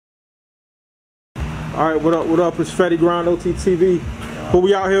All right, what up? It's FETTI Grind OTtv. Who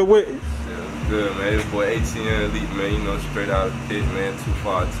we out here with? Yeah, good, man. This boy ATM LIK, man. You know, straight out of the pit, man.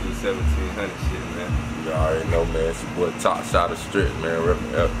 252, 1700 shit, man. You already know, man. It's your boy TOPSHOTTA STRETXH, man.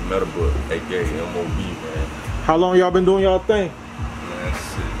 Reppin' Metalbook, aka MOB, man. How long y'all been doing y'all thing? Man,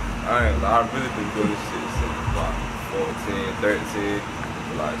 shit. I really been doing this shit since about 14, 13.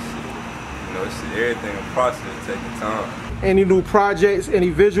 Like, shit. You know, shit, everything in process taking time. Any new projects,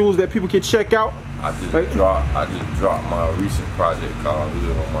 any visuals that people can check out? I just dropped my recent project called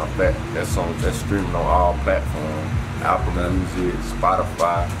Live on My Back. That song that's streaming on all platforms. Apple Music,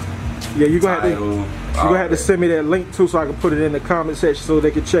 Spotify. Yeah, you're gonna have to send me that link too so I can put it in the comment section so they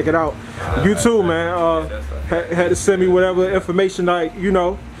can check it out. You too, man. Had to send me whatever information you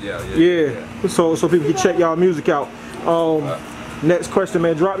know. Yeah. So people can check y'all music out. Next question,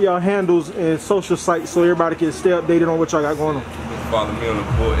 man. Drop y'all handles and social sites so everybody can stay updated on what y'all got going on. Follow me on the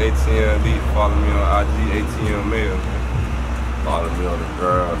board, ATM LIK. Follow me on IG, ATM Mail. Follow me on the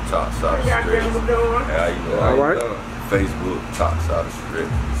girl, TOPSHOTTA STRETXH. How you doing? All right. Facebook, TOPSHOTTA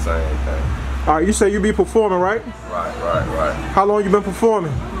STRETXH. Same thing. All right. You say you be performing, right? Right. How long you been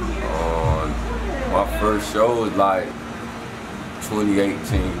performing? My first show was like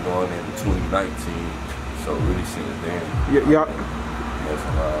 2018 going into 2019. So really since then.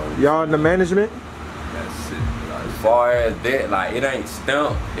 Y'all in the management? That's it. As far as that, like it ain't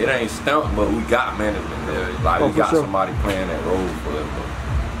stumped, but we got management there. Like we got somebody playing that role for us.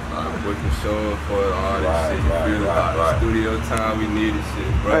 Working show for all this shit. Right. Studio time, we needed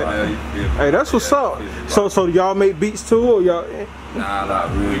shit, bro. You feel me? Hey, that's what's up. So y'all make beats too, or y'all? Nah, like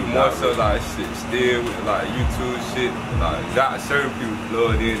really more so like shit. Still with like YouTube shit. Like got certain people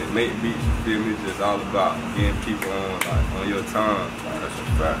plugged in and make beats. You feel me? Just all about getting people on your time. That's a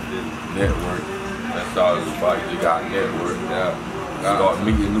fact. Network. That's all it's about. You got network now. Start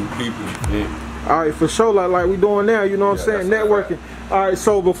meeting new people. All right, for sure. Like we doing now. You know what I'm saying? Networking. All right.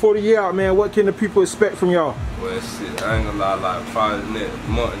 So before the year out, man, what can the people expect from y'all? Well, shit. I ain't gonna lie. Like probably next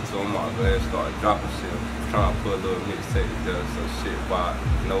month until I'm gonna go ahead and start dropping shit. Trying to put a little mixtape together. So shit by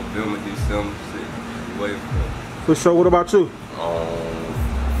November, December, shit. You waiting for. For sure. What about you?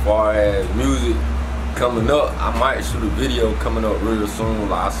 As far as music coming up, I might shoot a video coming up real soon.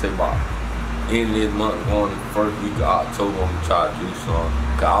 Like I say about end of this month, going the first week of October, I'm gonna try to do something.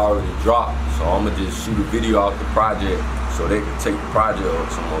 Cause I already dropped, so I'm gonna just shoot a video off the project so they can take the project or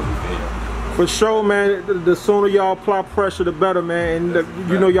some other video. For sure, man. The sooner y'all apply pressure, the better, man. And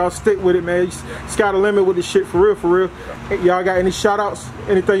you know y'all stick with it, man. Sky the limit with this shit, for real. Y'all got any shout outs?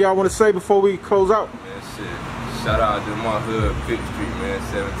 Anything y'all want to say before we close out? Man, shit. Shout out to my hood, 5th Street, man.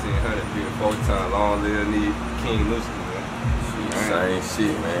 1700, 3 or 4 times. Long live need King Lucy, man. Same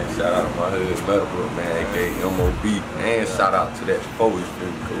shit, man. Shout out to my hood, Metalbook, man, aka MOB. And shout out to that 4th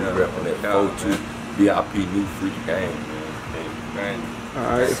Street, because we reppin' that 4-2 VIP New Free Game, man.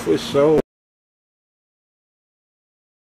 All right, for sure.